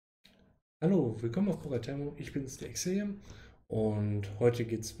Hallo, willkommen auf Bücherthermo. Ich bin's, der Exe und heute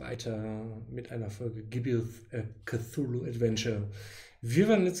geht's weiter mit einer Folge Gibbous Cthulhu Adventure. Wir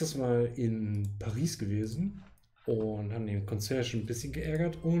waren letztes Mal in Paris gewesen und haben den Concierge ein bisschen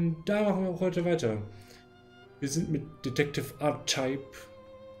geärgert und da machen wir auch heute weiter. Wir sind mit Detective Archetype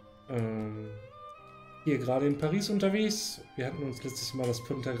hier gerade in Paris unterwegs. Wir hatten uns letztes Mal das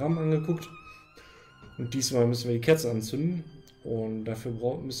Pentagramm angeguckt und diesmal müssen wir die Kerze anzünden. Und dafür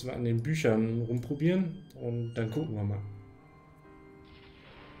müssen wir an den Büchern rumprobieren und dann gucken wir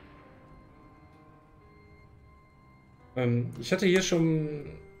mal. Ich hatte hier schon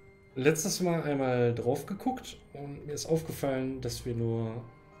letztes Mal einmal drauf geguckt und mir ist aufgefallen, dass wir nur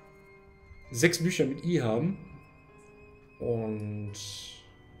 6 Bücher mit I haben. Und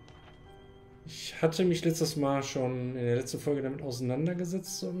ich hatte mich letztes Mal schon in der letzten Folge damit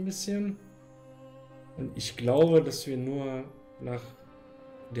auseinandergesetzt, so ein bisschen. Und ich glaube, dass wir nur nach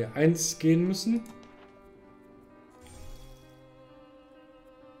der 1 gehen müssen.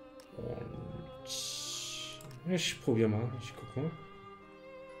 Und ich probiere mal. Ich gucke mal.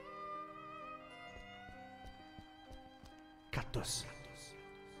 Cactus.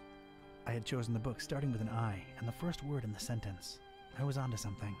 I had chosen the book starting with an I and the first word in the sentence. I was onto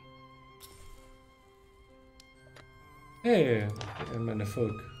something. Hey, wir haben einen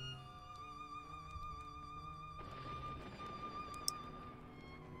Erfolg.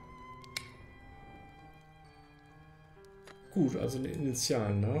 Gut, also die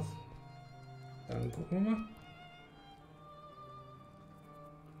Initialen nach. Dann gucken wir mal.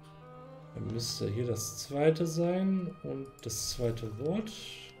 Dann müsste hier das zweite sein und das zweite Wort.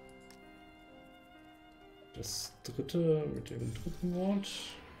 Das dritte mit dem dritten Wort.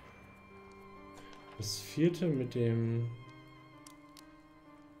 Das vierte mit dem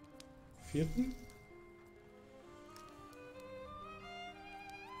vierten.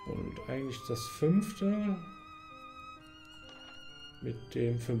 Und eigentlich das fünfte mit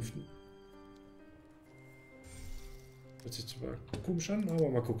dem fünften. Hört sich zwar komisch an, aber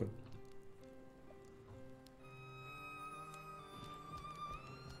mal gucken.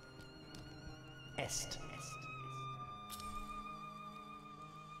 Est.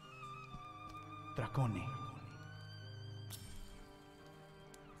 Draconi.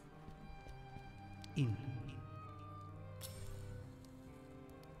 In.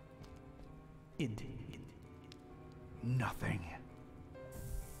 Id. Nothing.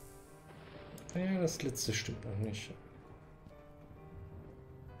 Ja, das letzte stimmt noch nicht.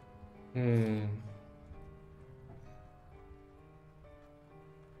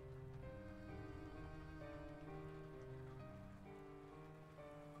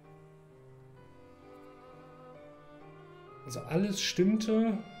 Also alles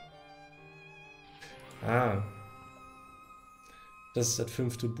stimmte. Das ist das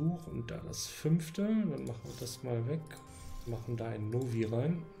 5. Buch und da das 5. Dann machen wir das mal weg. Machen da ein Novi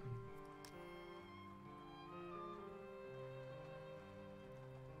rein.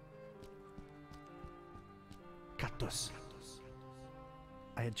 Cactus.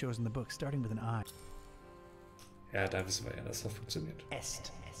 I had chosen the book starting with an I. Ja, da wissen wir ja, dass das funktioniert.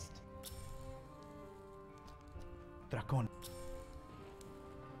 Est. Dracon.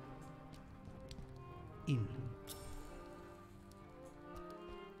 In.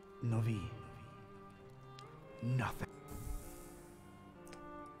 Novi. Nothing.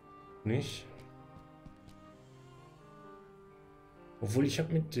 Nicht? Obwohl ich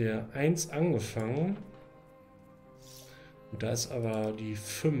habe mit der 1 angefangen. Und da ist aber die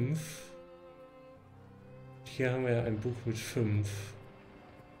 5. Hier haben wir ja ein Buch mit 5.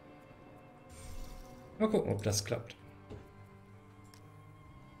 Mal gucken, ob das klappt.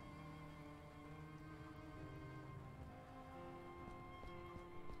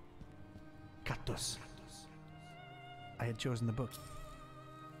 Cactus. I had chosen the book.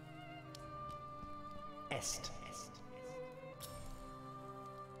 Est.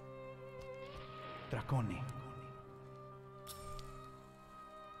 Draconi.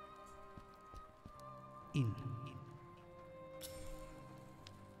 In.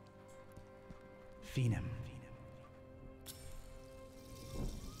 Finem.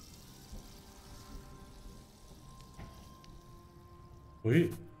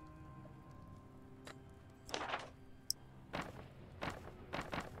 Ui.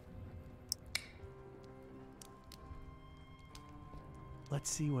 Let's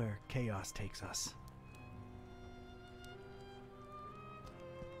see where chaos takes us.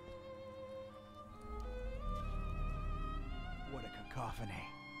 What a cacophony.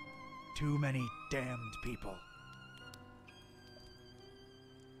 Too many damned people.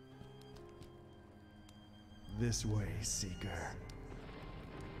 This way, Seeker.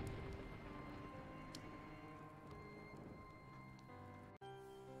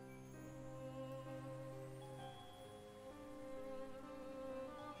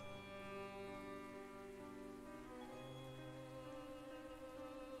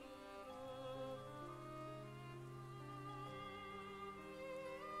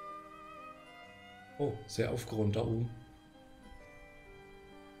 Oh, sehr aufgeräumt da oben.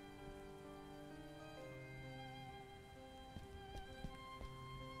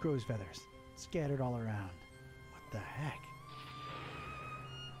 Crow's feathers, scattered all around. What the heck?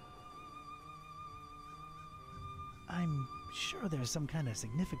 I'm sure there's some kind of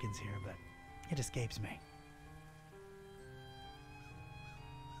significance here, but it escapes me.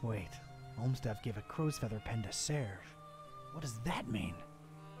 Wait, Olmsted gave a crow's feather pen to Serge. What does that mean?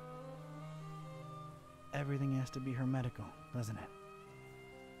 Everything has to be hermetical, doesn't it?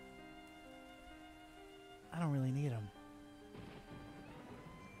 I don't really need them.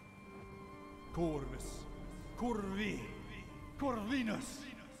 Corvus, Corvi, Corvinus.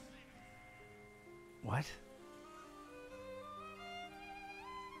 What?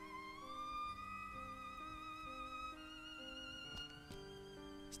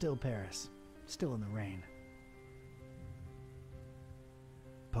 Still Paris, still in the rain.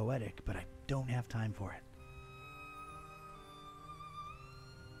 Poetic, but I don't have time for it.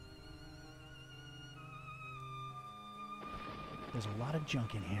 There's a lot of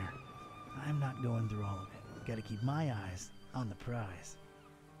junk in here. I'm not going through all of it. Gotta keep my eyes on the prize.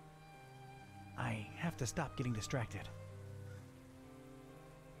 I have to stop getting distracted.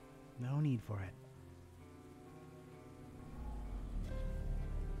 No need for it.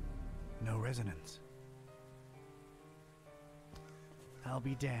 No resonance. I'll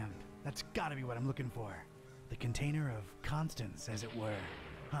be damned. That's gotta be what I'm looking for. The container of constants, as it were.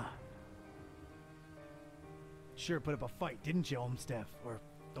 Huh. Sure put up a fight, didn't you, Olmsted? Or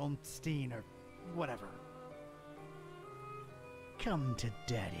Olmstein, or whatever. Come to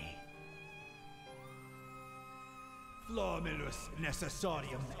daddy. Flamulus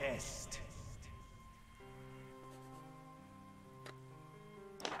necessarium est.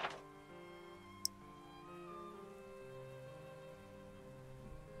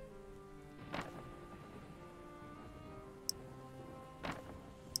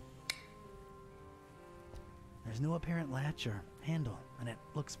 There's no apparent latch or handle, and it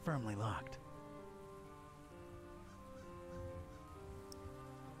looks firmly locked.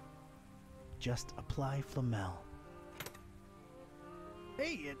 Just apply Flamel.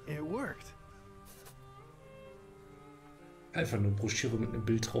 Hey, it worked. Einfach nur Broschüre mit einem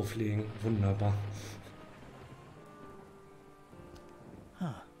Bild drauflegen. Wunderbar.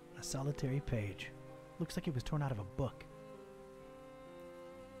 Huh, a solitary page. Looks like it was torn out of a book.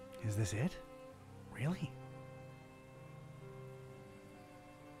 Is this it? Really?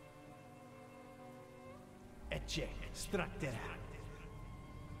 Ecce structera.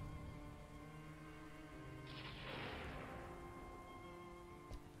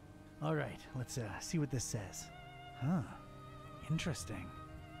 All right, let's see what this says. Huh, interesting.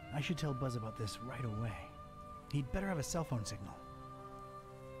 I should tell Buzz about this right away. He'd better have a cell phone signal.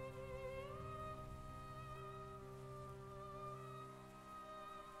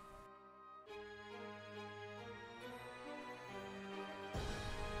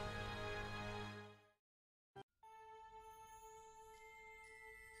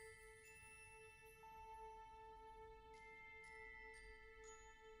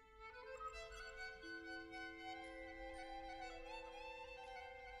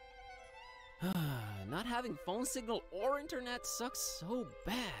 Not having phone signal or internet sucks so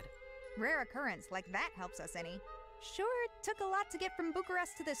bad. Rare occurrence like that helps us any. Sure, it took a lot to get from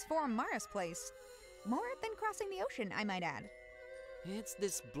Bucharest to this foreign Mars place. More than crossing the ocean, I might add. It's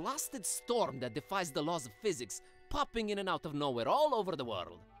this blasted storm that defies the laws of physics, popping in and out of nowhere all over the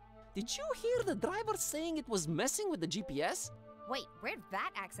world. Did you hear the driver saying it was messing with the GPS? Wait, where'd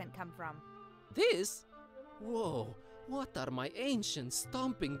that accent come from? This? Whoa, what are my ancient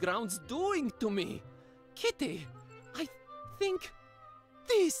stomping grounds doing to me? Kitty, I think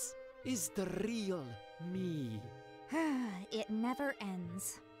this is the real me. It never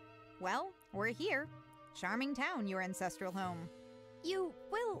ends. Well, we're here. Charming town, your ancestral home. You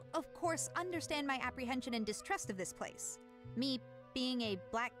will, of course, understand my apprehension and distrust of this place. Me being a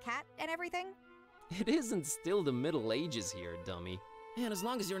black cat and everything. It isn't still the Middle Ages here, dummy. And as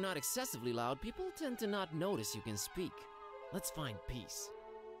long as you're not excessively loud, people tend to not notice you can speak. Let's find peace.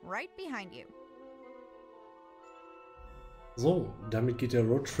 Right behind you. So, damit geht der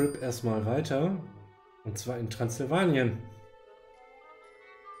Roadtrip erstmal weiter. Und zwar in Transsilvanien.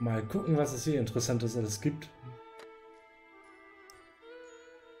 Mal gucken, was es hier Interessantes alles gibt.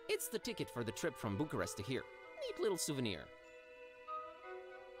 It's the ticket for the trip from Bucharest to here. Neat little souvenir.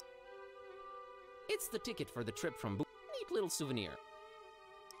 It's the ticket for the trip from Neat little souvenir.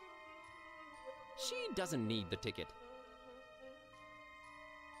 She doesn't need the ticket.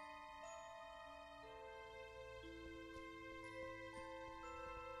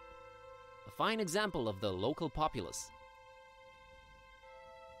 A fine example of the local populace.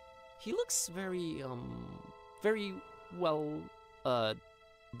 He looks very, well,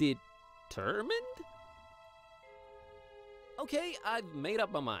 determined? Okay, I've made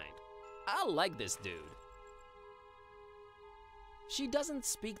up my mind. I like this dude. She doesn't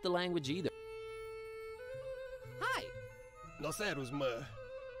speak the language either. Hi! No, serus, mă.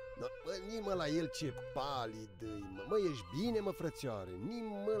 No, mă, la el ce palid e, mă. Mă, ești bine, mă, frățioare?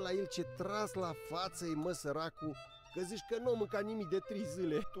 Mă, la el ce tras la față e, mă, săracul. Că zici că nu mânca nimic de 3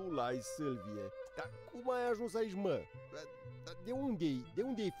 zile. Tu l-ai, Sâlvie. Dar cum ai ajuns aici, mă? De unde-i? De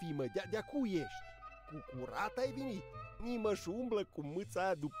unde-i fi, mă? De-acu ești? Cu curat ai venit? Mă, și umblă cu mâța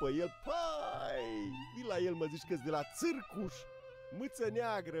aia după el. Pai! Vii la el, mă, zici că-s de la țârcuș. Mâță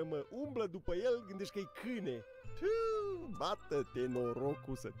neagră, mă, umblă după el, gândești că-i câine. Bată-te,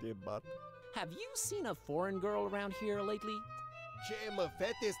 norocul să te bat. Have you seen a foreign girl around here lately? Ce, mă,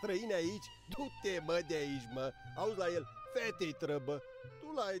 fete străine aici? Du-te, mă, de aici, mă. Auzi la el, fetei trăbă. Tu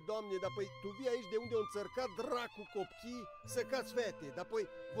l-ai, doamne, dar păi tu vii aici de unde au înțărcat dracu copchii să cați fete. Dar păi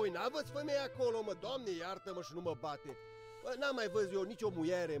voi n-aveți femei acolo, mă, doamne, iartă-mă și nu mă bate. Bă, n-am mai văzut eu nicio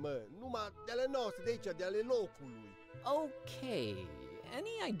muiere, mă, numai de ale noastre, de aici, de ale locului. Okay,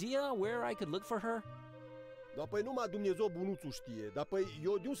 any idea where I could look for her? Da, păi numai Dumnezeu bunuțul știe, dar păi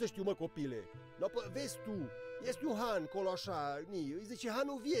eu de unde să știu, mă, copile? Da, păi vezi tu, este un han acolo așa, îi zice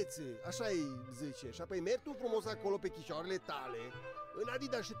hanul vieții, așa îi zice, și apoi mergi tu frumos acolo pe chișoarele tale, în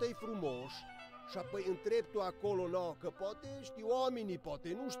adidașii tăi frumoși, și apoi întrebi tu acolo, no, că poate știu oamenii,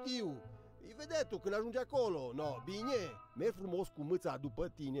 poate nu știu. Îi vedea tu când ajungi acolo, no, bine, mergi frumos cu mâța după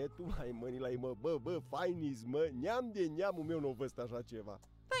tine, tu mai mâini la ei, mă, bă, fainis, mă, neam de neamul meu n-o văzut așa ceva.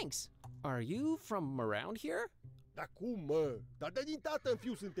 Thanks. Are you from around here? Da cum, mă? Dar de din tată în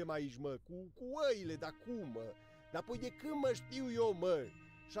fiu suntem aici, mă, cu oile, da cum, mă? Dar păi de când mă știu eu, mă?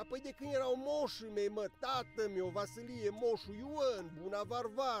 Și apoi de când erau moșii mei, mă, tată meu, Vasilie, moșul Ioan, Buna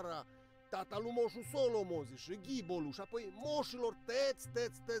Varvara, tata lui moșul Solomon și Ghibolu, și apoi moșilor tăți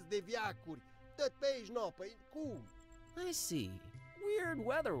de viacuri, tot pe aici, no, păi cum? I see. Weird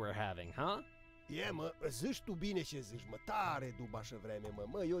weather we're having, huh? E, mă, zici tu bine ce zici, mă, tare dubașă vreme,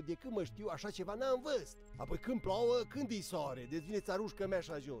 mă, eu de când mă știu așa ceva n-am văzut. Apoi când plouă, când-i soare, deci vine țarușcă mea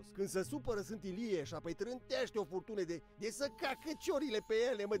așa jos. Când se supără sunt ilie și apoi trântește o furtună de să cacă ciorile pe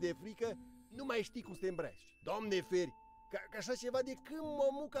ele, mă, de frică, nu mai știi cum să te îmbraci. Doamne feri, ca așa ceva de când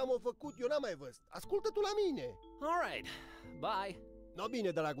mămuca m-a făcut, eu n-am mai văzut. Ascultă tu la mine. All right. Bye. No,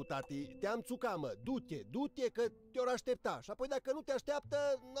 bine, dragul tati, te-am țucat, mă, du-te că te-or aștepta. Și apoi dacă nu te așteaptă,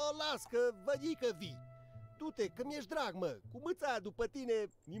 no, las că vădii că vii. Du-te, că mi-ești drag, mă, cu mâța aia după tine,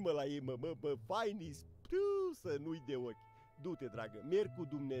 nimă la ei, mă, fainis, să nu-i de ochi. Du-te, dragă, merg cu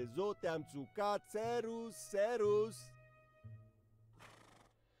Dumnezeu, te-am țucat, serus.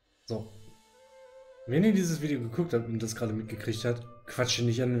 So. Wenn ihr dieses Video geguckt habt und das gerade mitgekriegt habt, quatscht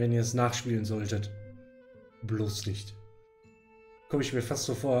nicht an, wenn ihr es nachspielen solltet. Bloß nicht. Komme ich mir fast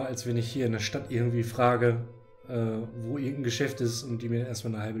so vor, als wenn ich hier in der Stadt irgendwie frage, wo irgendein Geschäft ist und die mir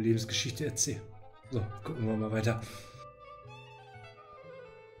erstmal eine halbe Lebensgeschichte erzählen. So, gucken wir mal weiter.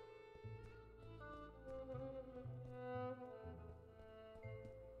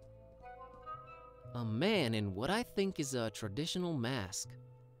 A man in what I think is a traditional mask.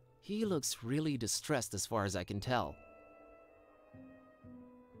 He looks really distressed as far as I can tell.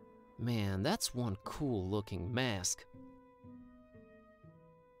 Man, that's one cool-looking mask.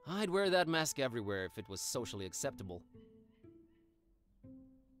 I'd wear that mask everywhere if it was socially acceptable.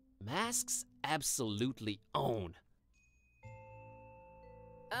 Masks absolutely own.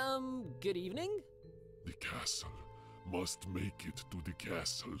 Good evening? The castle. Must make it to the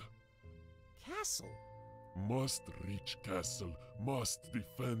castle. Castle? Must reach castle. Must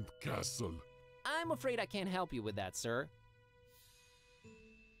defend castle. I'm afraid I can't help you with that, sir.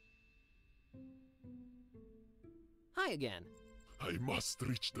 Hi again. I must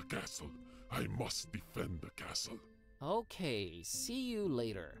reach the castle. I must defend the castle. Okay, see you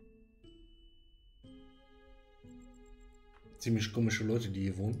later. Ziemlich komische Leute, die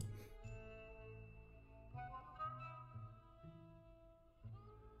hier wohnen.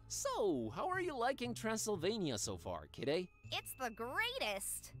 So, how are you liking Transylvania so far, kidday? It's the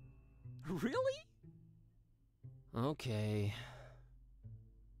greatest! Really? Okay.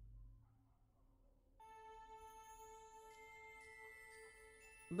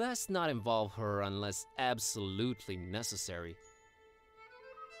 Best not involve her unless absolutely necessary.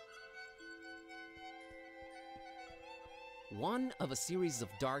 One of a series of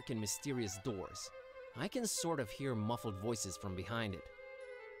dark and mysterious doors. I can sort of hear muffled voices from behind it.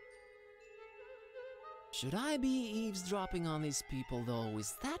 Should I be eavesdropping on these people, though?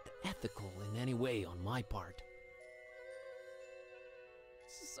 Is that ethical in any way on my part?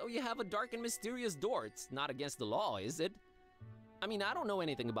 So you have a dark and mysterious door. It's not against the law, is it? I mean, I don't know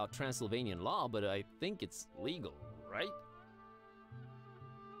anything about Transylvanian law, but I think it's legal, right?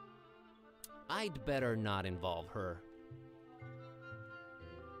 I'd better not involve her.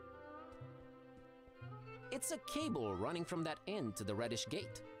 It's a cable running from that end to the reddish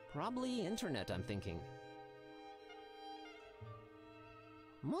gate. Probably internet, I'm thinking.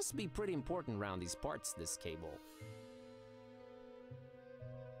 Must be pretty important around these parts, this cable.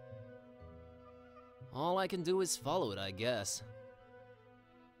 All I can do is follow it, I guess.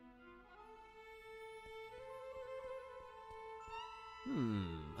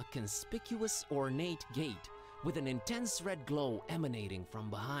 A conspicuous, ornate gate with an intense red glow emanating from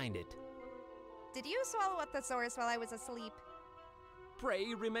behind it. Did you swallow a thesaurus while I was asleep?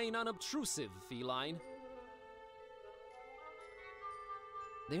 Pray remain unobtrusive, feline.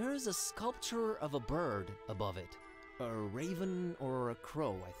 There's a sculpture of a bird above it. A raven or a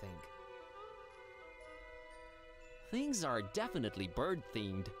crow, I think. Things are definitely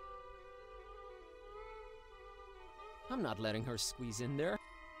bird-themed. I'm not letting her squeeze in there.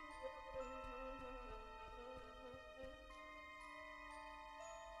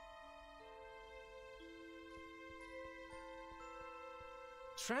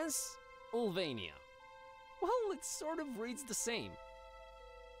 Transylvania. Well, it sort of reads the same.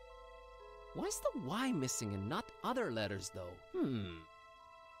 Why is the Y missing and not other letters, though?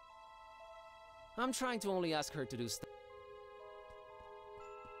 I'm trying to only ask her to do stuff.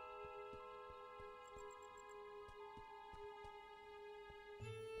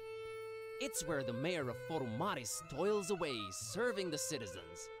 It's where the mayor of Forumaris toils away, serving the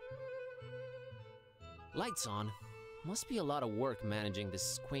citizens. Lights on. Must be a lot of work managing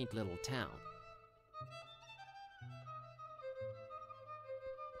this quaint little town.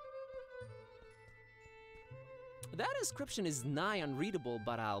 That inscription is nigh unreadable,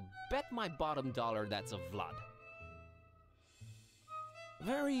 but I'll bet my bottom dollar that's a Vlad.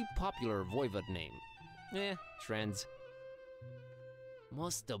 Very popular voivod name. Trends.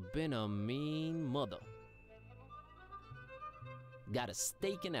 Must have been a mean mother. Got a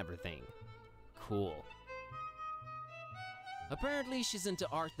stake in everything. Cool. Apparently she's into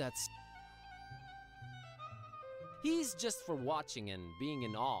art that's... he's just for watching and being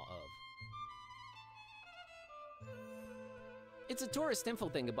in awe of. It's a tourist info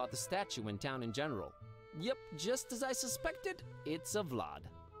thing about the statue in town in general. Yep, just as I suspected, it's a Vlad.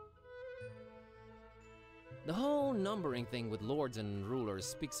 The whole numbering thing with lords and rulers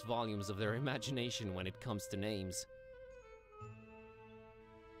speaks volumes of their imagination when it comes to names.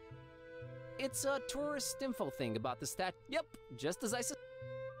 It's a tourist info thing about the stat. Yep, just as I said.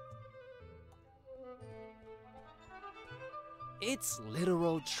 It's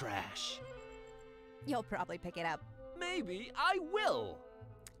literal trash. You'll probably pick it up. Maybe I will.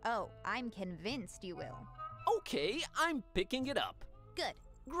 Oh, I'm convinced you will. Okay, I'm picking it up. Good.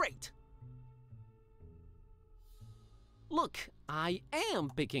 Great. Look, I am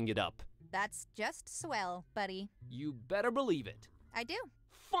picking it up. That's just swell, buddy. You better believe it. I do.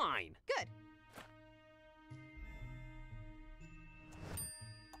 Fine. Good.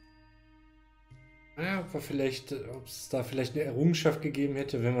 Ja, aber vielleicht, ob es da vielleicht eine Errungenschaft gegeben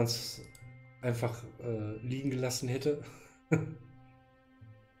hätte, wenn man es einfach liegen gelassen hätte.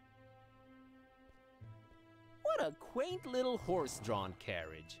 What a quaint little horse-drawn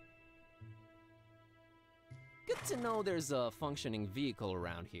carriage. Good to know there's a functioning vehicle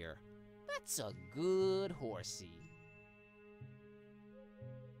around here. That's a good horsey.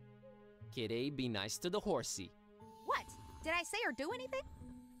 Kitty, be nice to the horsey. What? Did I say or do anything?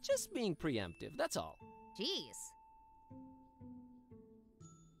 Just being preemptive, that's all. Jeez.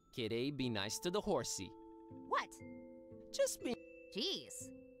 Kitty, be nice to the horsey. What? Just be... Jeez.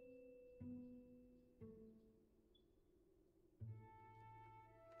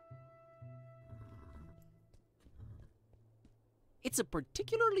 It's a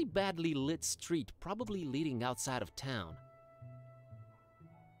particularly badly lit street, probably leading outside of town.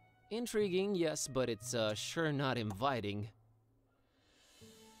 Intriguing, yes, but it's sure not inviting.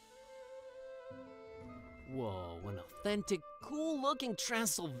 Whoa, an authentic, cool-looking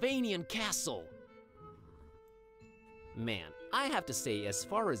Transylvanian castle! Man, I have to say, as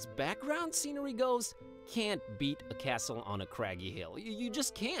far as background scenery goes, can't beat a castle on a craggy hill. You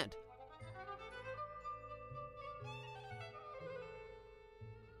just can't.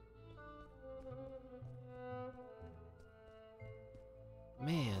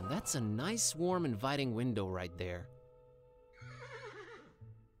 Man, that's a nice, warm, inviting window right there.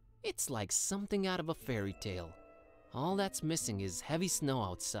 It's like something out of a fairy tale. All that's missing is heavy snow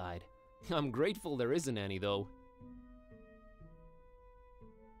outside. I'm grateful there isn't any, though.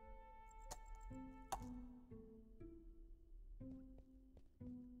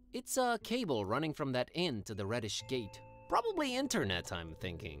 It's a cable running from that inn to the reddish gate. Probably internet, I'm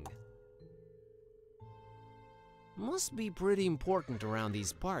thinking. Must be pretty important around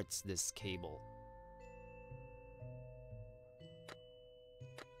these parts, this cable.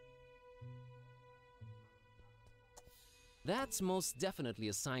 That's most definitely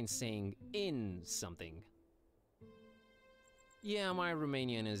a sign saying in something. Yeah, my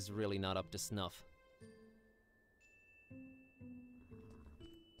Romanian is really not up to snuff.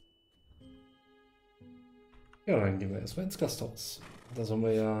 Ja, dann gehen wir erstmal ins Gasthaus. Da sollen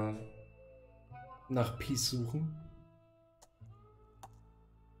wir ja nach Peace suchen.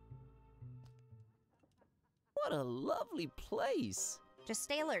 What a lovely place. Just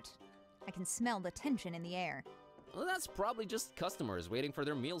stay alert. I can smell the tension in the air. Well, that's probably just customers waiting for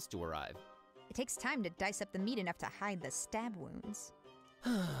their meals to arrive. It takes time to dice up the meat enough to hide the stab wounds.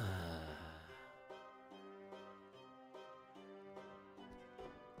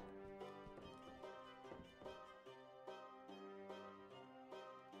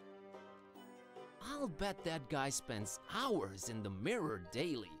 I'll bet that guy spends hours in the mirror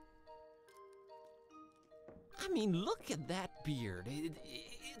daily. I mean, look at that beard.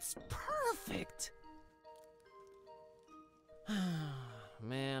 It's perfect.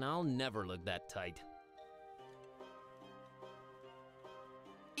 Man, I'll never look that tight.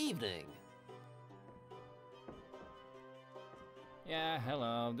 Evening. Yeah,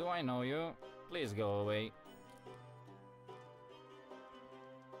 hello. Do I know you? Please go away.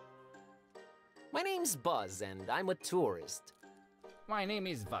 My name's Buzz, and I'm a tourist. My name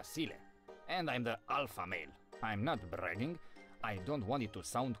is Vasile, and I'm the alpha male. I'm not bragging. I don't want it to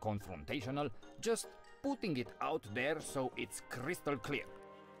sound confrontational, just putting it out there so it's crystal clear.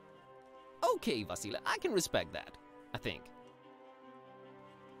 Okay, Vasile, I can respect that, I think.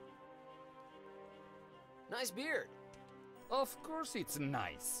 Nice beard. Of course it's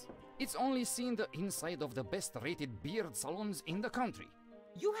nice. It's only seen the inside of the best-rated beard salons in the country.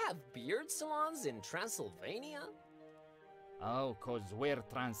 You have beard salons in Transylvania? Oh, 'cause we're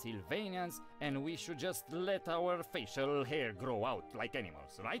Transylvanians, and we should just let our facial hair grow out like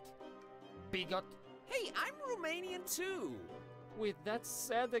animals, right? Bigot. Hey, I'm Romanian too. With that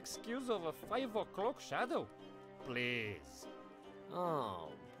sad excuse of a 5 o'clock shadow? Please.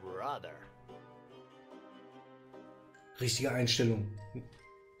 Oh, brother. Richtige Einstellung.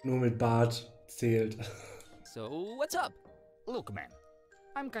 Nur mit Bart zählt. So, what's up? Look, man.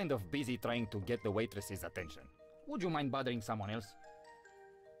 I'm kind of busy trying to get the waitress's attention. Would you mind bothering someone else?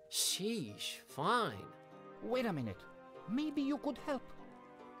 Sheesh, fine. Wait a minute. Maybe you could help.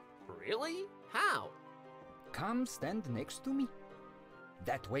 Really? How? Come stand next to me.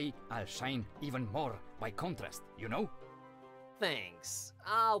 That way I'll shine even more by contrast, you know? Thanks.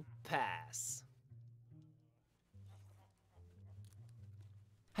 I'll pass.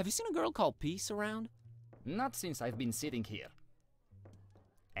 Have you seen a girl called Peace around? Not since I've been sitting here.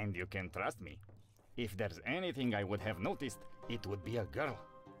 And you can trust me. If there's anything I would have noticed, it would be a girl.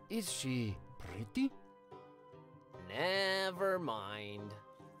 Is she pretty? Never mind.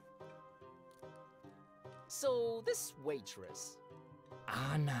 So, this waitress,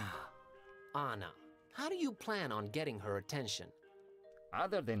 Anna. Anna, how do you plan on getting her attention?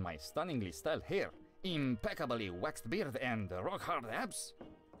 Other than my stunningly styled hair, impeccably waxed beard, and rock-hard abs?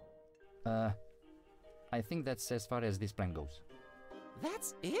 I think that's as far as this plan goes.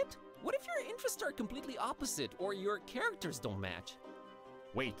 That's it? What if your interests are completely opposite or your characters don't match?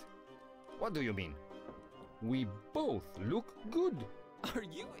 Wait, what do you mean? We both look good. Are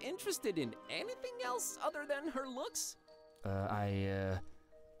you interested in anything else other than her looks? I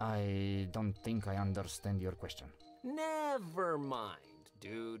don't think I understand your question. Never mind,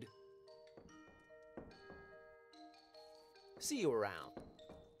 dude. See you around.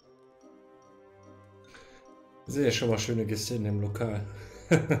 Sehr schon mal schöne Gäste in dem Lokal.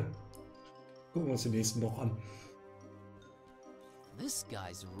 Gucken wir uns den nächsten noch an. This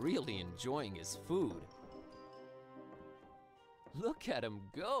guy's really enjoying his food. Look at him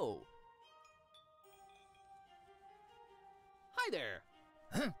go. Hi there.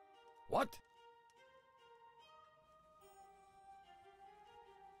 Huh? What?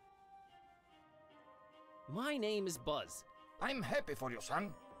 My name is Buzz. I'm happy for you,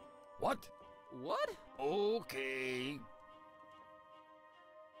 son. What? What? Okay.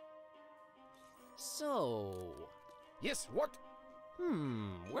 So... Yes, what?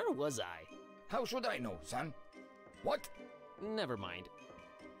 Where was I? How should I know, son? What? Never mind.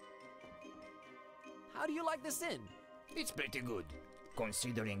 How do you like this inn? It's pretty good,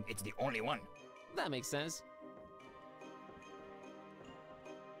 considering it's the only one. That makes sense.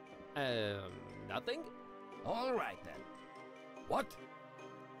 Nothing? All right then. What?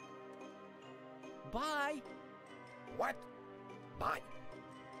 Bye. What? Bye.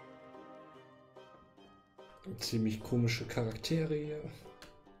 Ziemlich komische Charaktere hier.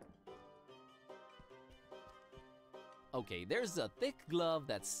 Okay, there's a thick glove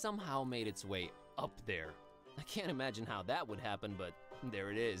that somehow made its way up there. I can't imagine how that would happen, but there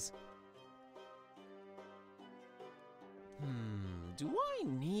it is. Do I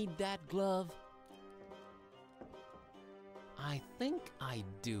need that glove? I think I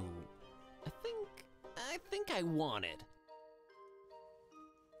do. I think I want it.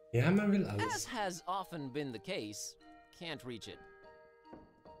 Ja, man will As alles. has often been the case, can't reach it.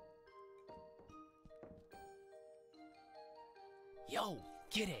 Yo,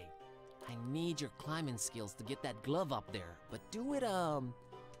 Kitty, I need your climbing skills to get that glove up there, but do it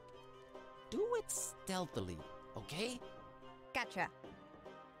stealthily, okay? Gotcha.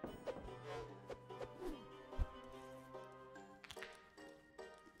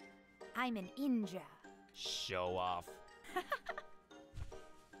 I'm an ninja. Show off.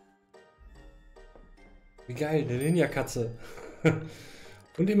 Wie geil, eine Ninja-Katze.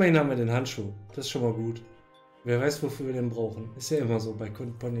 Und immerhin haben wir den Handschuh. Das ist schon mal gut. Wer weiß, wofür wir den brauchen. Ist ja immer so bei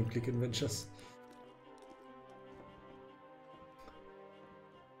Point-and-Click-Adventures.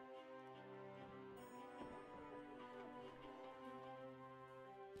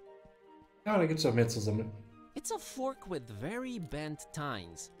 Ja, da gibt's noch mehr zu sammeln. It's a fork with very bent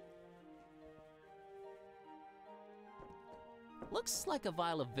tines. Looks like a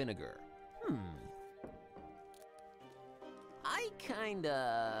vial of vinegar. I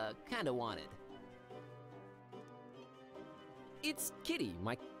kinda want it. It's Kitty,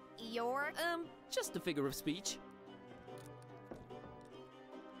 my... You're... just a figure of speech.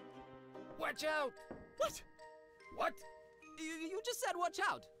 Watch out! What? What? You just said watch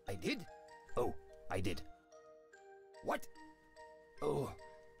out. I did? Oh, I did. What? Oh,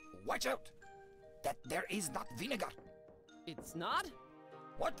 watch out! That there is not vinegar. It's not?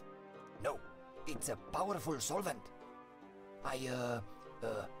 What? No, it's a powerful solvent. I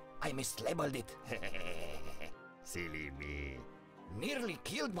mislabeled it. Silly me. Nearly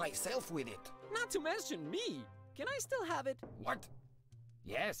killed myself with it. Not to mention me. Can I still have it? What?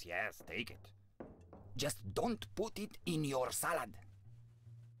 Yes, take it. Just don't put it in your salad.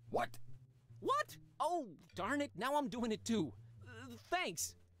 What? What? Oh, darn it, now I'm doing it too.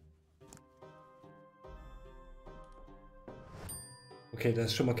 Thanks. Okay, da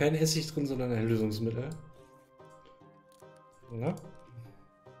ist schon mal kein Essig drin, sondern ein Lösungsmittel. Na?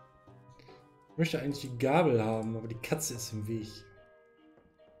 Ich möchte eigentlich die Gabel haben, aber die Katze ist im Weg.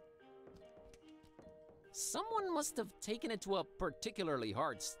 Someone must have taken it to a particularly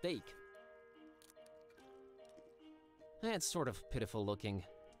hard steak. It's sort of pitiful looking.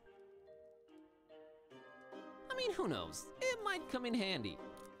 I mean, who knows? It might come in handy.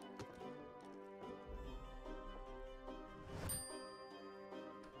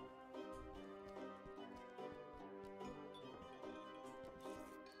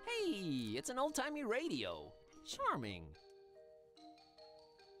 Hey, it's an old-timey radio. Charming.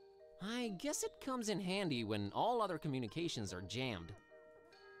 I guess it comes in handy when all other communications are jammed.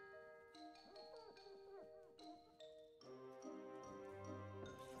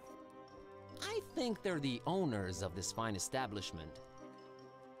 I think they're the owners of this fine establishment.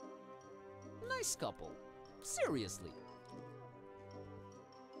 Nice couple. Seriously.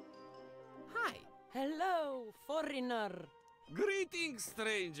 Hi. Hello, foreigner. Greetings,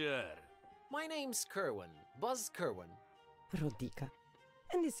 stranger. My name's Kerwan, Buzz Kerwan. Rodica.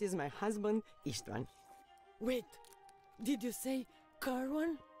 And this is my husband, Istvan. Wait, did you say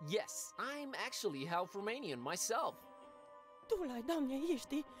Kerwan? Yes, I'm actually half Romanian myself. Dulai, doamne,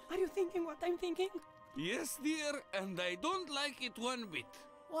 ești? Are you thinking what I'm thinking? Yes, dear, and I don't like it one bit.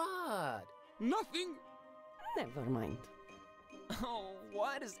 What? Nothing. Never mind. Oh,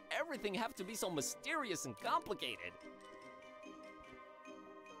 why does everything have to be so mysterious and complicated?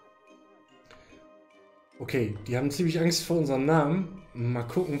 Okay, die haben ziemlich Angst vor unserem Namen. Mal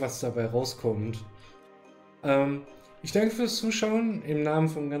gucken, was dabei rauskommt. Ich danke fürs Zuschauen im Namen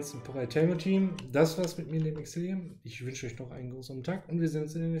vom ganzen Team. Das war's mit mir, dem Exilium. Ich wünsche euch noch einen großen Tag und wir sehen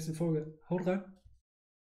uns in der nächsten Folge. Haut rein!